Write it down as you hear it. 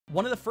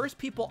one of the first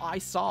people I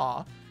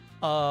saw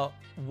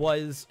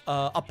was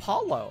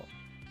Apollo.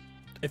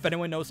 If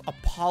anyone knows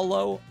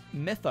Apollo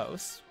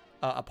Mythos,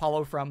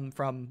 Apollo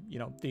from you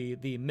know,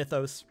 the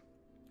Mythos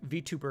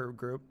VTuber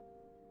group.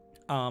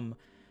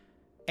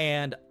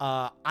 And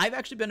I've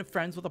actually been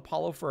friends with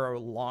Apollo for a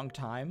long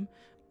time.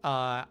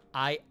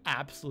 I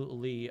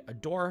absolutely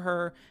adore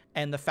her,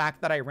 and the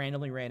fact that I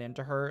randomly ran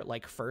into her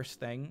like first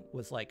thing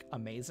was like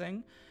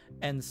amazing.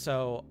 And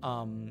so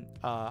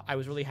I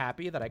was really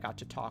happy that I got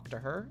to talk to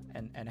her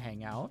and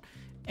hang out.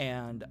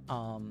 And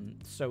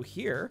so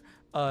here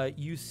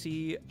you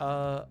see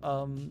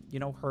you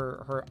know,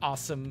 her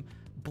awesome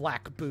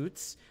black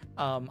boots.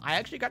 I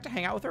actually got to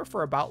hang out with her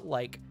for about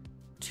like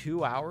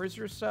 2 hours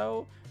or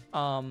so,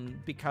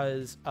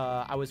 because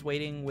I was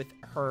waiting with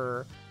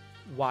her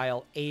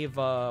while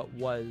Ava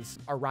was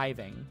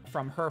arriving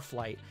from her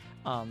flight.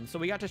 So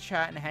we got to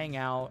chat and hang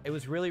out. It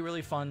was really,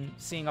 really fun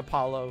seeing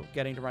Apollo,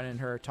 getting to run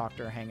into her, talk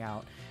to her, hang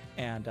out.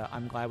 And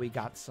I'm glad we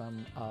got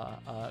some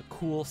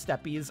cool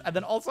steppies. And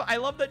then also, I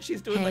love that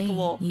she's doing like a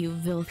little you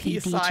filthy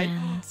peace sign.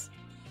 degens.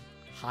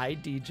 Hi,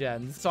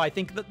 degens. So I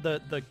think that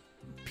the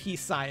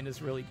peace sign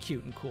is really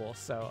cute and cool.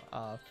 So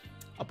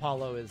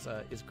Apollo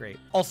is great.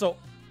 Also,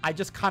 I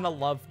just kind of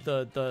love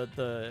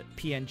the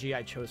PNG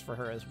I chose for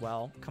her as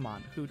well. Come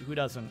on, who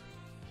doesn't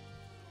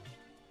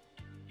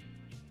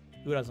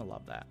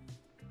love that?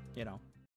 You know.